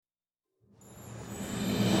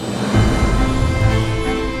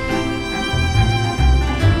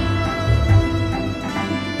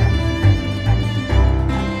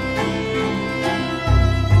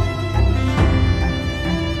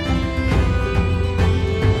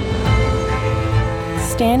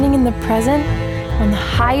standing in the present on the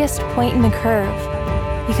highest point in the curve.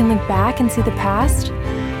 You can look back and see the past,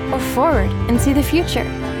 or forward and see the future,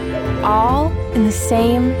 all in the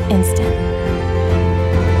same instant.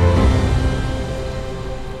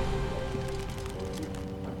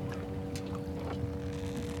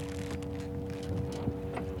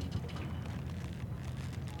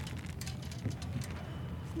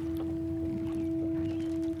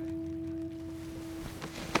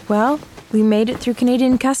 Well, we made it through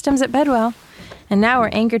Canadian Customs at Bedwell, and now we're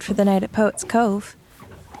anchored for the night at Poets Cove.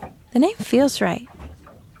 The name feels right.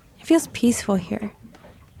 It feels peaceful here.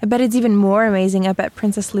 I bet it's even more amazing up at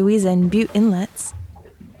Princess Louisa and Butte Inlets.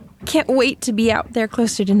 Can't wait to be out there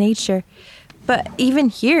closer to nature. But even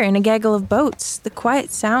here in a gaggle of boats, the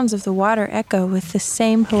quiet sounds of the water echo with the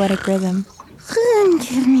same poetic rhythm.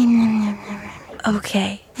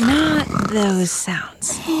 Okay, not those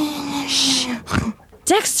sounds. Shh.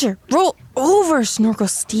 Dexter, roll over, Snorkel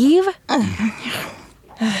Steve.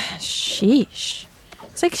 Sheesh.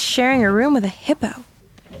 It's like sharing a room with a hippo.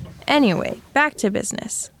 Anyway, back to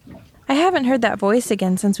business. I haven't heard that voice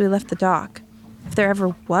again since we left the dock. If there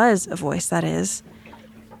ever was a voice, that is.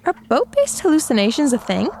 Are boat-based hallucinations a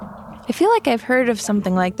thing? I feel like I've heard of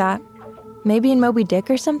something like that. Maybe in Moby Dick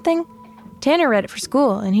or something? Tanner read it for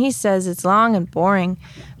school, and he says it's long and boring,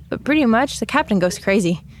 but pretty much the captain goes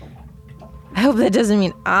crazy. I hope that doesn't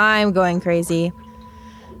mean I'm going crazy.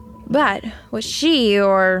 But what she,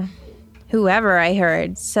 or whoever I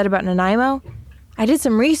heard, said about Nanaimo, I did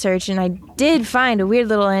some research and I did find a weird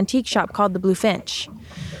little antique shop called the Blue Finch.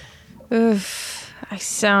 Oof, I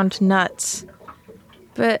sound nuts.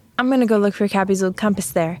 But I'm gonna go look for Cappy's old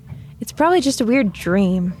compass there. It's probably just a weird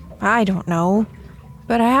dream. I don't know.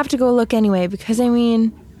 But I have to go look anyway because, I mean...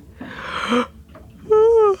 what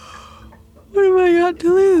have I got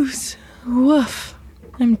to lose? Woof.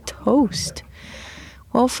 I'm toast.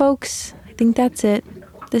 Well, folks, I think that's it.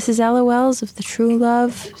 This is LOLs of the True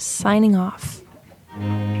Love, signing off.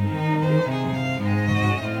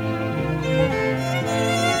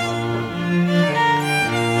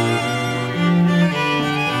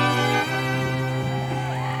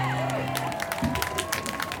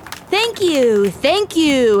 Thank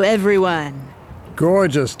you, everyone.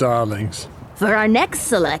 Gorgeous, darlings. For our next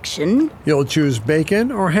selection... You'll choose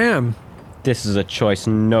bacon or ham? This is a choice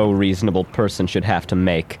no reasonable person should have to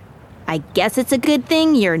make. I guess it's a good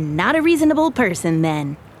thing you're not a reasonable person,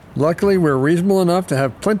 then. Luckily, we're reasonable enough to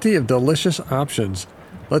have plenty of delicious options.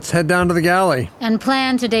 Let's head down to the galley. And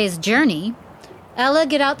plan today's journey. Ella,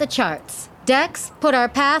 get out the charts. Dex, put our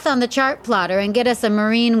path on the chart plotter and get us a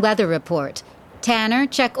marine weather report. Tanner,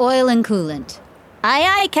 check oil and coolant.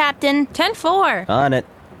 Aye, Captain. 10-4. On it.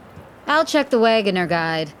 I'll check the Wagoner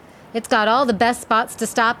guide. It's got all the best spots to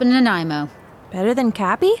stop in Nanaimo. Better than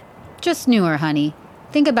Cappy? Just newer, honey.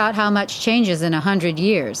 Think about how much changes in 100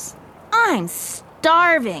 years. I'm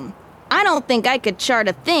starving. I don't think I could chart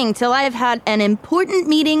a thing till I've had an important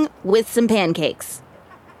meeting with some pancakes.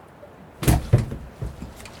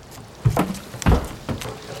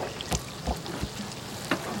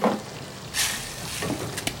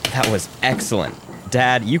 That was excellent.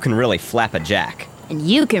 Dad, you can really flap a jack. And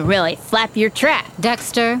you can really flap your trap.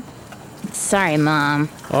 Dexter? Sorry, Mom.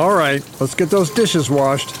 All right, let's get those dishes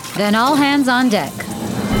washed. Then all hands on deck.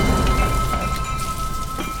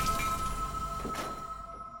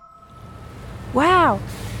 Wow,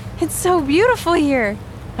 it's so beautiful here.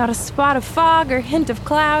 Not a spot of fog or hint of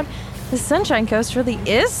cloud. The Sunshine Coast really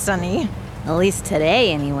is sunny. At least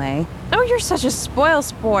today, anyway. Oh, you're such a spoil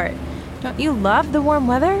sport. Don't you love the warm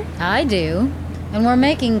weather? I do. And we're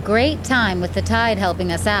making great time with the tide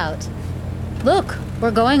helping us out. Look,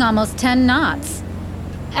 we're going almost 10 knots.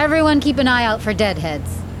 Everyone keep an eye out for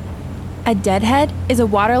deadheads. A deadhead is a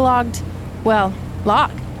waterlogged,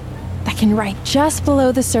 log that can ride just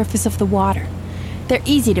below the surface of the water. They're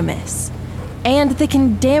easy to miss. And they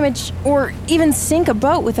can damage or even sink a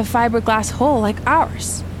boat with a fiberglass hull like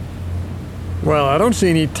ours. Well, I don't see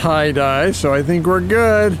any tie-dye, so I think we're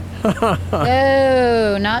good.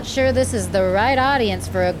 Oh, not sure this is the right audience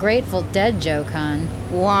for a Grateful Dead joke, hon.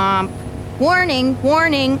 Womp.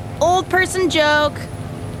 Warning, old person joke.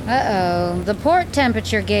 Uh-oh, the port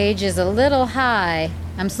temperature gauge is a little high.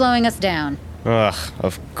 I'm slowing us down. Ugh,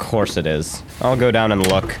 of course it is. I'll go down and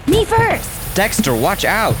look. Me first. Dexter, watch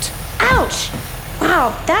out! Ouch.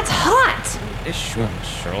 Wow, that's hot.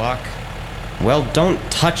 Sherlock. Well, don't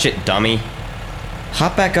touch it, dummy.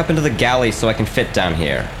 Hop back up into the galley so I can fit down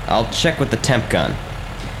here. I'll check with the temp gun.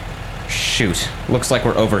 Shoot, looks like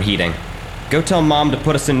we're overheating. Go tell Mom to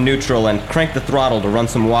put us in neutral and crank the throttle to run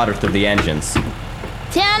some water through the engines.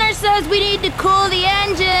 Tanner says we need to cool the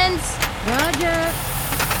engines. Roger.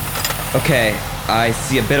 Okay, I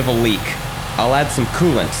see a bit of a leak. I'll add some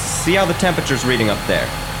coolant. See how the temperature's reading up there.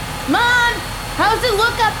 Mom, how's it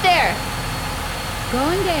look up there?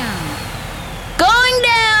 Going down. Going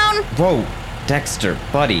down! Whoa, Dexter,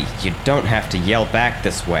 buddy, you don't have to yell back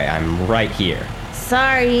this way. I'm right here.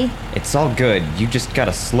 Sorry. It's all good. You just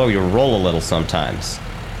gotta slow your roll a little sometimes.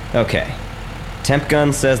 Okay. Temp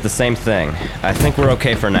gun says the same thing. I think we're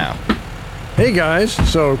okay for now. Hey guys,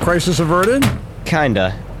 so crisis averted?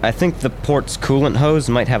 Kinda. I think the port's coolant hose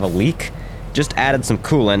might have a leak. Just added some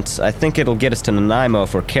coolant. I think it'll get us to Nanaimo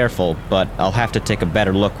if we're careful, but I'll have to take a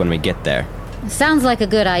better look when we get there. Sounds like a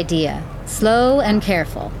good idea. Slow and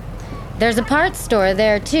careful. There's a parts store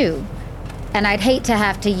there, too. And I'd hate to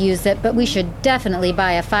have to use it, but we should definitely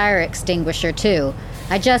buy a fire extinguisher, too.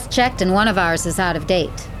 I just checked and one of ours is out of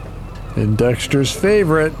date. And Dexter's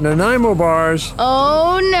favorite, Nanaimo bars.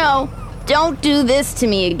 Oh no, don't do this to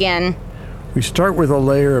me again. We start with a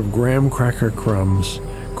layer of graham cracker crumbs,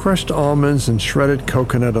 crushed almonds and shredded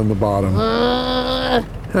coconut on the bottom,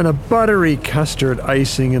 and a buttery custard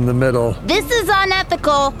icing in the middle, This is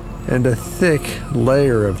unethical. and a thick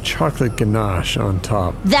layer of chocolate ganache on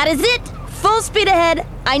top. That is it. Full speed ahead.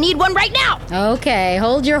 I need one right now. Okay,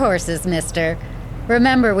 hold your horses, mister.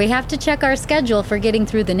 Remember, we have to check our schedule for getting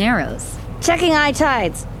through the Narrows. Checking eye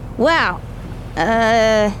tides. Wow.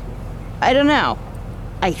 I don't know.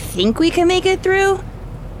 I think we can make it through.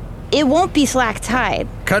 It won't be slack tide.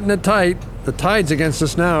 Cutting it tight. The tide's against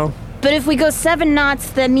us now. But if we go 7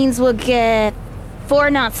 knots, that means we'll get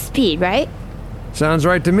 4 knots speed, right? Sounds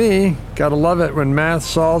right to me. Gotta love it when math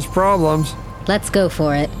solves problems. Let's go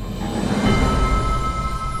for it.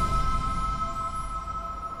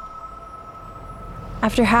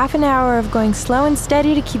 After half an hour of going slow and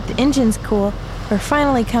steady to keep the engines cool, we're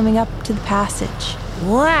finally coming up to the passage.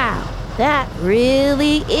 Wow, that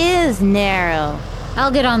really is narrow.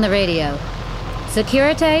 I'll get on the radio.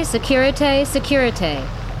 Securite, securite, securite.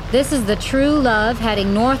 This is the True Love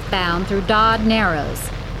heading northbound through Dodd Narrows.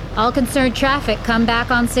 All concerned traffic come back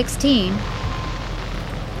on 16.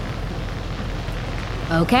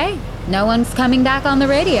 Okay, no one's coming back on the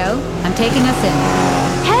radio. I'm taking us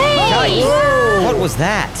in. Hey! Yikes. What was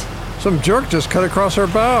that? Some jerk just cut across our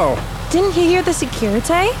bow. Didn't you hear the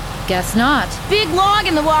securite? Guess not. Big log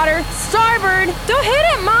in the water. Starboard. Don't hit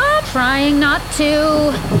it, Mom! Trying not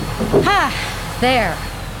to. Ha! There.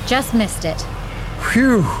 Just missed it.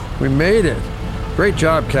 Phew, we made it. Great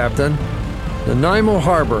job, Captain. Nanaimo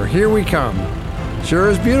Harbor, here we come. Sure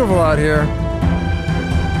is beautiful out here.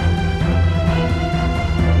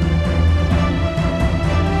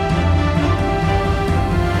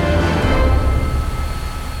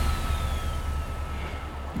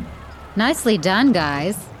 Nicely done,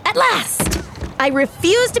 guys. At last! I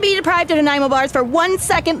refuse to be deprived of Nanaimo bars for 1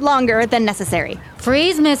 second longer than necessary.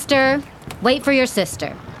 Freeze, mister. Wait for your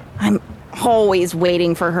sister. I'm always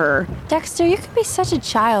waiting for her. Dexter, you can be such a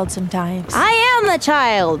child sometimes. I am the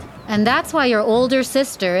child. And that's why your older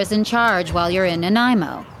sister is in charge while you're in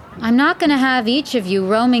Nanaimo. I'm not going to have each of you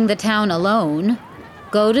roaming the town alone.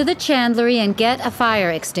 Go to the chandlery and get a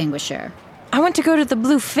fire extinguisher. I want to go to the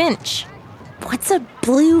Blue Finch. What's a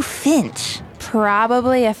blue finch?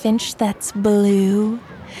 Probably a finch that's blue.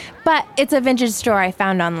 But it's a vintage store I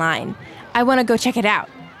found online. I want to go check it out.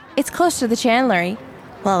 It's close to the chandlery.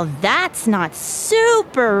 Well, that's not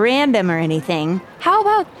super random or anything. How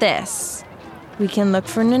about this? We can look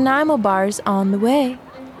for Nanaimo bars on the way.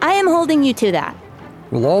 I am holding you to that.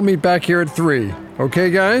 We'll all meet back here at 3.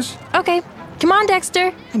 Okay, guys? Okay, come on,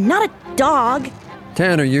 Dexter. I'm not a dog.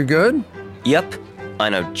 Tanner, you good? Yep. I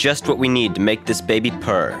know just what we need to make this baby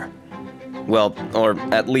purr. Well, or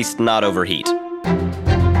at least not overheat.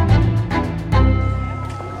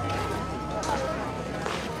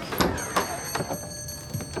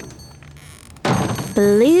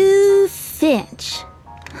 Blue finch.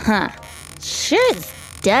 Huh. Sure is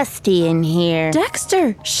dusty in here.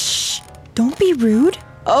 Dexter, shh. Don't be rude.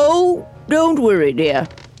 Oh, don't worry, dear.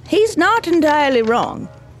 He's not entirely wrong.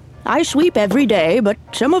 I sweep every day, but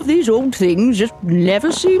some of these old things just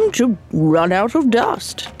never seem to run out of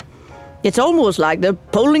dust. It's almost like they're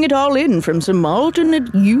pulling it all in from some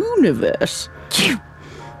alternate universe.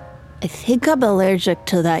 I think I'm allergic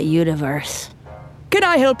to that universe. Can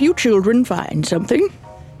I help you children find something?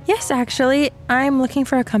 Yes, actually, I'm looking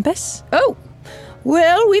for a compass. Oh,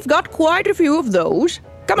 well, we've got quite a few of those.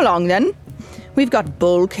 Come along, then. We've got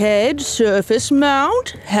bulkhead, surface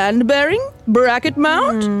mount, hand bearing, bracket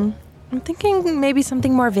mount. I'm thinking maybe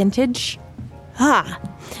something more vintage. Ah,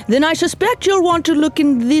 then I suspect you'll want to look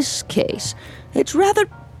in this case. It's rather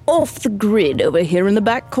off the grid over here in the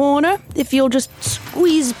back corner. If you'll just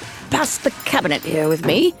squeeze past the cabinet here with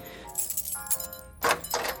me.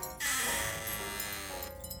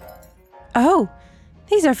 Oh,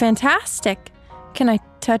 these are fantastic. Can I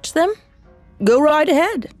touch them? Go right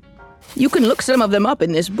ahead. You can look some of them up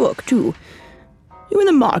in this book, too. You in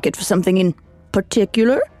the market for something in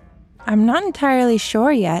particular? I'm not entirely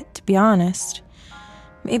sure yet, to be honest.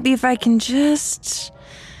 Maybe if I can just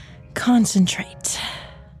concentrate.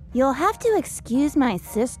 You'll have to excuse my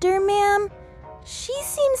sister, ma'am. She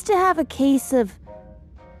seems to have a case of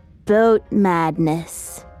boat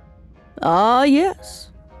madness. Ah, yes.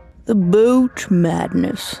 The boat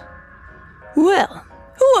madness. Well,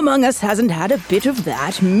 who among us hasn't had a bit of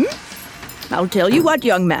that, I'll tell you what,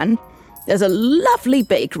 young man. There's a lovely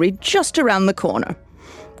bakery just around the corner.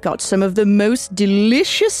 Got some of the most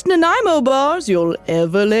delicious Nanaimo bars you'll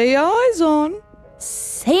ever lay eyes on.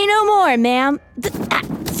 Say no more, ma'am.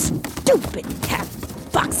 Stupid cat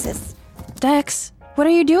foxes. Dex, what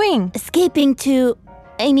are you doing?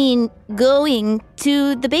 Going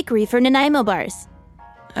to the bakery for Nanaimo bars.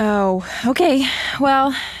 Oh, okay.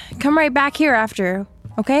 Well, come right back here after,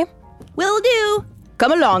 okay? Will do.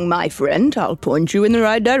 Come along, my friend. I'll point you in the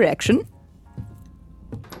right direction.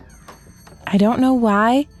 I don't know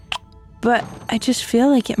why, but I just feel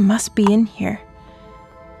like it must be in here.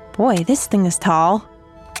 Boy, this thing is tall.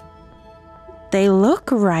 They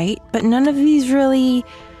look right, but none of these really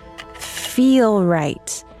feel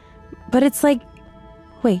right. But it's like,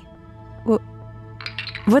 wait,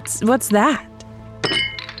 what's that?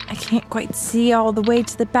 I can't quite see all the way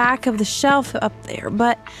to the back of the shelf up there,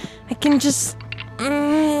 but I can just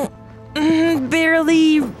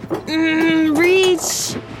barely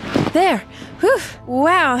reach. There. Whew.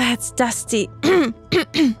 Wow, that's dusty.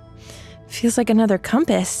 Feels like another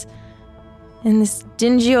compass in this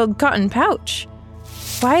dingy old cotton pouch.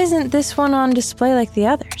 Why isn't this one on display like the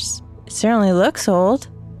others? It certainly looks old.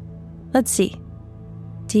 Let's see.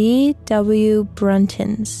 D.W.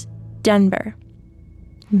 Brunton's, Denver.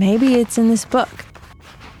 Maybe it's in this book.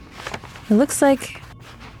 It looks like...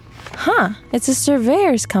 it's a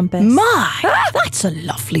surveyor's compass. My, that's a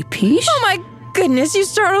lovely piece. Oh my goodness, you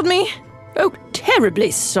startled me. Oh, terribly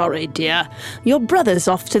sorry, dear. Your brother's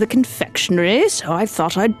off to the confectionery, so I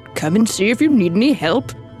thought I'd come and see if you need any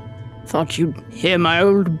help. Thought you'd hear my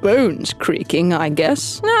old bones creaking, I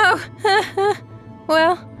guess. No.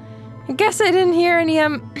 Well, I guess I didn't hear any,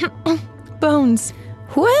 bones.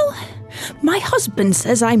 Well, my husband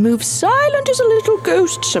says I move silent as a little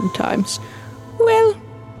ghost sometimes. Well,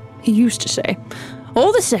 he used to say.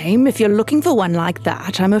 All the same, if you're looking for one like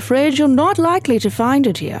that, I'm afraid you're not likely to find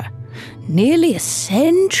it here. Nearly a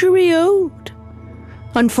century old.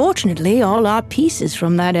 Unfortunately, all our pieces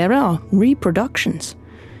from that era are reproductions.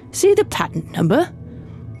 See the patent number?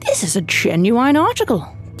 This is a genuine article.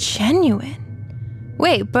 Genuine?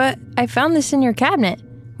 Wait, but I found this in your cabinet.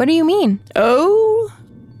 What do you mean? Oh,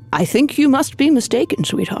 I think you must be mistaken,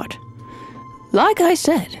 sweetheart. Like I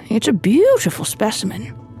said, it's a beautiful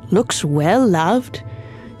specimen. Looks well loved.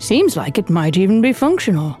 Seems like it might even be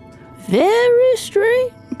functional. Very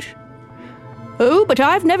strange. Oh, but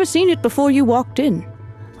I've never seen it before you walked in.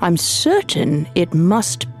 I'm certain it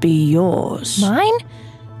must be yours. Mine?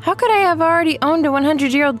 How could I have already owned a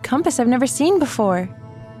 100-year-old compass I've never seen before?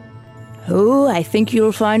 Oh, I think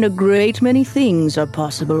you'll find a great many things are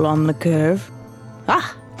possible on the curve.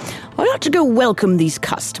 I ought to go welcome these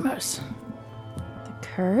customers. The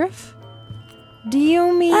curve? Do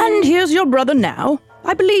you mean... And here's your brother now.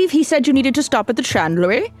 I believe he said you needed to stop at the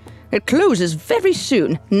chandlery. It closes very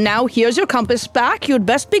soon. Now here's your compass back. You'd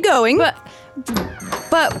best be going.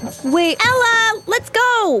 But wait... Ella, let's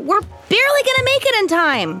go. We're barely gonna make it in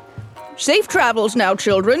time. Safe travels now,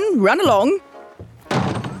 children. Run along.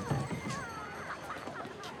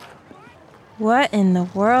 What in the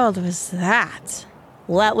world was that?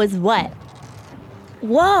 What was what?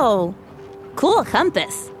 Whoa. Cool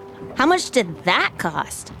compass. How much did that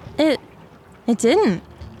cost? It didn't.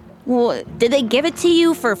 Well, did they give it to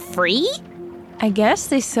you for free? I guess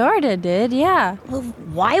they sorta did, yeah. Well,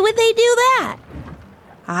 why would they do that?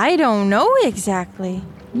 I don't know exactly.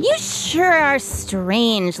 You sure are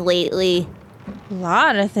strange lately. A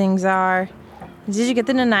lot of things are. Did you get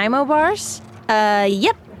the Nanaimo bars?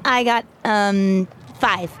 Yep. I got,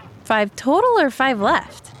 5. 5 total or 5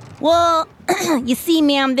 left? Well, you see,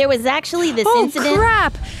 ma'am, there was actually this incident... Oh,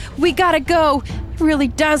 crap! We gotta go. It really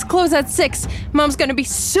does close at 6. Mom's gonna be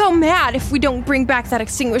so mad if we don't bring back that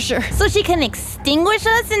extinguisher. So she can extinguish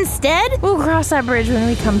us instead? We'll cross that bridge when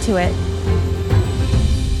we come to it.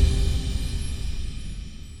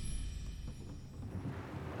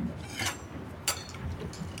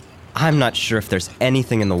 I'm not sure if there's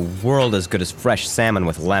anything in the world as good as fresh salmon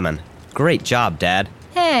with lemon. Great job, Dad.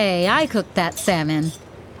 Hey, I cooked that salmon.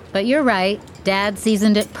 But you're right. Dad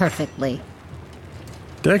seasoned it perfectly.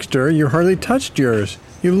 Dexter, you hardly touched yours.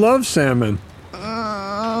 You love salmon.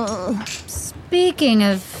 Speaking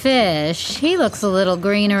of fish, he looks a little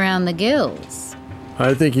green around the gills.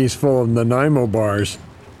 I think he's full of Nanaimo bars.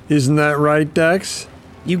 Isn't that right, Dex?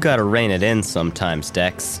 You gotta rein it in sometimes,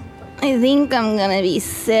 Dex. I think I'm gonna be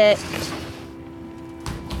sick.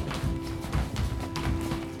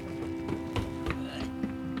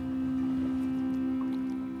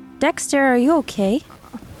 Dexter, are you okay?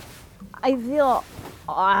 I feel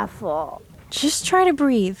awful. Just try to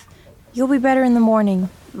breathe. You'll be better in the morning.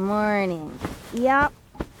 Morning. Yep.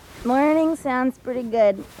 Morning sounds pretty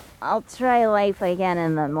good. I'll try life again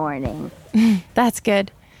in the morning. That's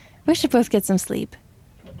good. We should both get some sleep.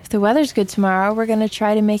 If the weather's good tomorrow, we're going to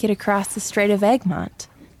try to make it across the Strait of Egmont.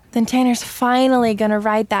 Then Tanner's finally going to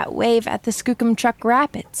ride that wave at the Skookum Truck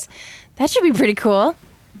Rapids. That should be pretty cool.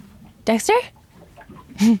 Dexter?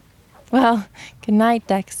 Well, good night,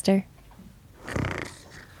 Dexter.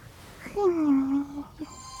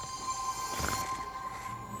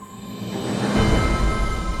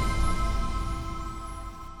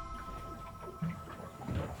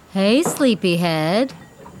 Hey, sleepyhead.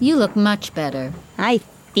 You look much better. I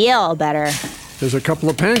feel better. There's a couple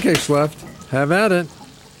of pancakes left. Have at it.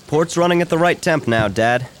 Port's running at the right temp now,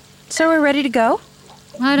 Dad. So we're ready to go?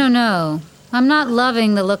 I don't know. I'm not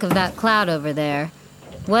loving the look of that cloud over there.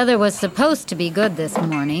 Weather was supposed to be good this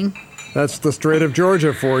morning. That's the Strait of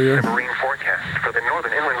Georgia for you. Marine forecast for the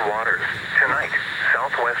northern inland waters. Tonight,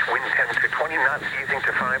 southwest wind 10 to 20 knots, easing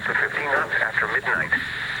to 5 to 15 knots after midnight.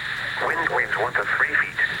 Wind waves 1 to 3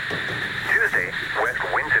 feet. Tuesday, west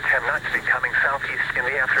wind to 10 knots, becoming southeast in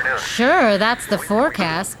the afternoon. Sure, that's the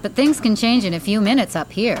forecast, but things can change in a few minutes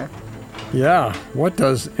up here. Yeah, what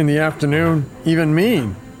does in the afternoon even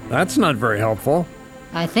mean? That's not very helpful.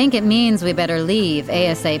 I think it means we better leave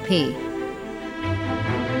ASAP.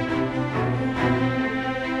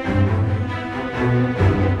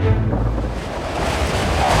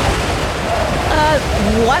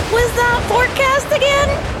 What was that forecast again?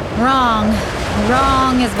 Wrong.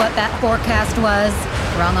 Wrong is what that forecast was.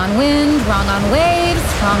 Wrong on wind, wrong on waves,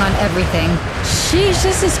 wrong on everything. Sheesh,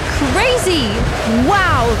 this is crazy!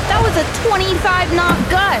 Wow, that was a 25-knot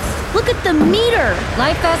gust. Look at the meter.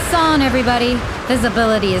 Life vests on, everybody.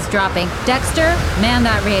 Visibility is dropping. Dexter, man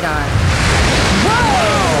that radar.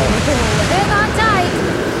 Whoa! Hang on tight.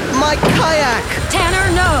 My kayak!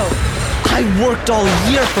 Tanner, no! I worked all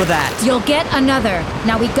year for that! You'll get another.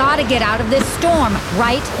 Now we gotta get out of this storm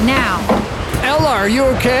right now. Ella, are you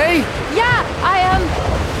okay? Yeah, I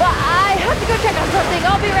have to go check on something.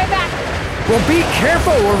 I'll be right back. Well, be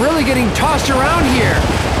careful. We're really getting tossed around here.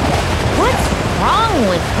 What's wrong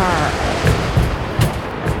with her?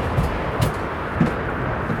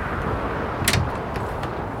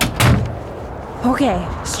 Okay,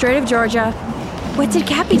 Strait of Georgia. What did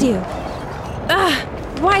Cappy do?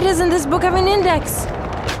 Why doesn't this book have an index?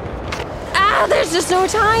 There's just no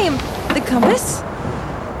time. The compass?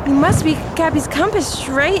 It must be Cappy's compass,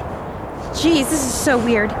 right? Geez, this is so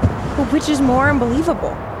weird. But which is more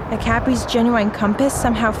unbelievable? That Cappy's genuine compass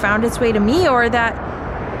somehow found its way to me, or that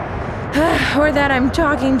I'm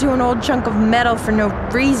talking to an old chunk of metal for no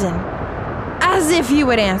reason? As if you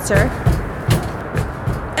would answer.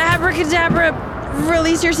 Abracadabra,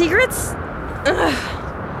 release your secrets?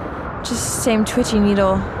 Just same twitchy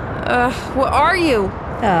needle. What are you?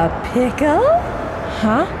 A pickle?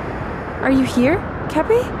 Huh? Are you here,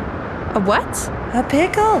 Cappy? A what? A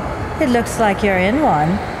pickle? It looks like you're in one.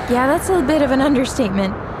 Yeah, that's a bit of an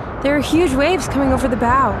understatement. There are huge waves coming over the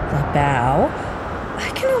bow. The bow?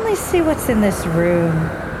 I can only see what's in this room.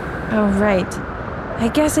 Oh, right. I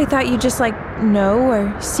guess I thought you'd just, know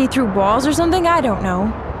or see through walls or something. I don't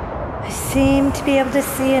know. I seem to be able to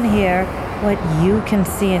see in here what you can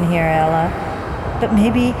see in here, Ella. But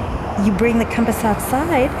maybe you bring the compass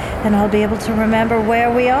outside and I'll be able to remember where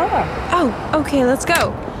we are. Oh, okay, let's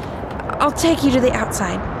go. I'll take you to the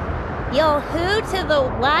outside. You'll who to the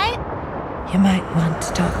what? You might want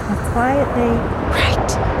to talk more quietly.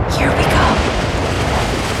 Right, here we go.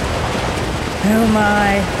 Oh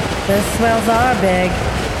my, the swells are big.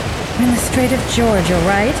 We're in the Strait of Georgia,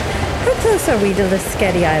 right? How close are we to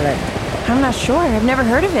Lescedi Island? I'm not sure. I've never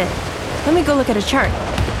heard of it. Let me go look at a chart.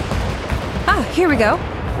 Ah, here we go.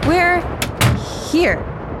 We're here.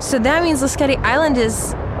 So that means Lescedi Island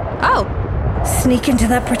is... Oh, Sneak into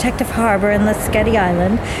that protective harbor in Lescedi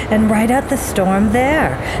Island and ride out the storm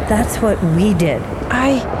there. That's what we did.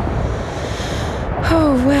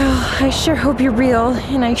 Oh, well, I sure hope you're real,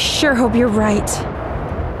 and I sure hope you're right.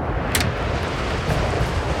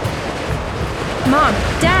 Mom,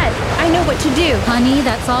 Dad, I know what to do. Honey,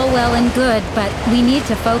 that's all well and good, but we need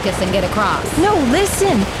to focus and get across. No,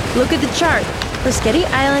 listen. Look at the chart. Risketti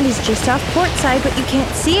Island is just off port side, but you can't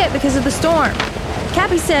see it because of the storm.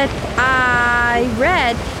 Cappy said, I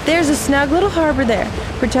read, there's a snug little harbor there,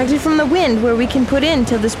 protected from the wind where we can put in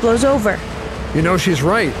till this blows over. You know she's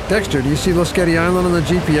right. Dexter, do you see Lisketti Island on the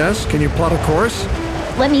GPS? Can you plot a course?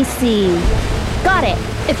 Let me see. Got it.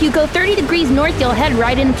 If you go 30 degrees north, you'll head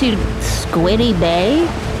right into Squiddy Bay.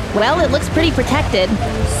 Well, it looks pretty protected.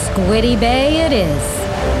 Squiddy Bay it is.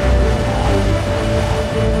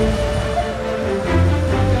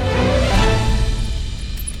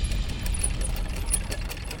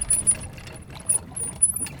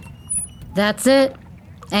 That's it.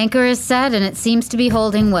 Anchor is set and it seems to be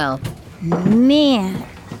holding well. Man.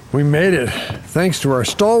 We made it, thanks to our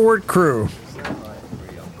stalwart crew.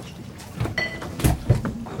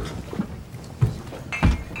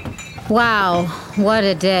 Wow, what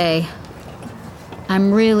a day.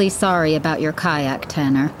 I'm really sorry about your kayak,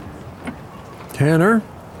 Tanner. Tanner,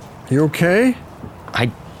 you okay?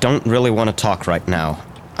 I don't really want to talk right now.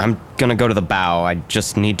 I'm gonna go to the bow. I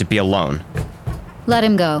just need to be alone. Let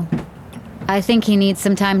him go. I think he needs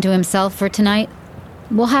some time to himself for tonight.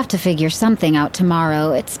 We'll have to figure something out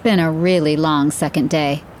tomorrow. It's been a really long second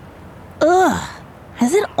day. Ugh.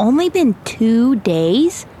 Has it only been 2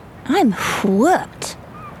 days? I'm whooped.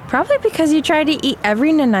 Probably because you tried to eat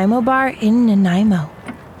every Nanaimo bar in Nanaimo.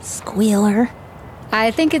 Squealer.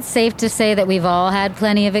 I think it's safe to say that we've all had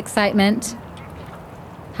plenty of excitement.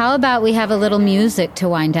 How about we have a little music to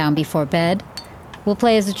wind down before bed? We'll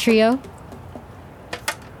play as a trio.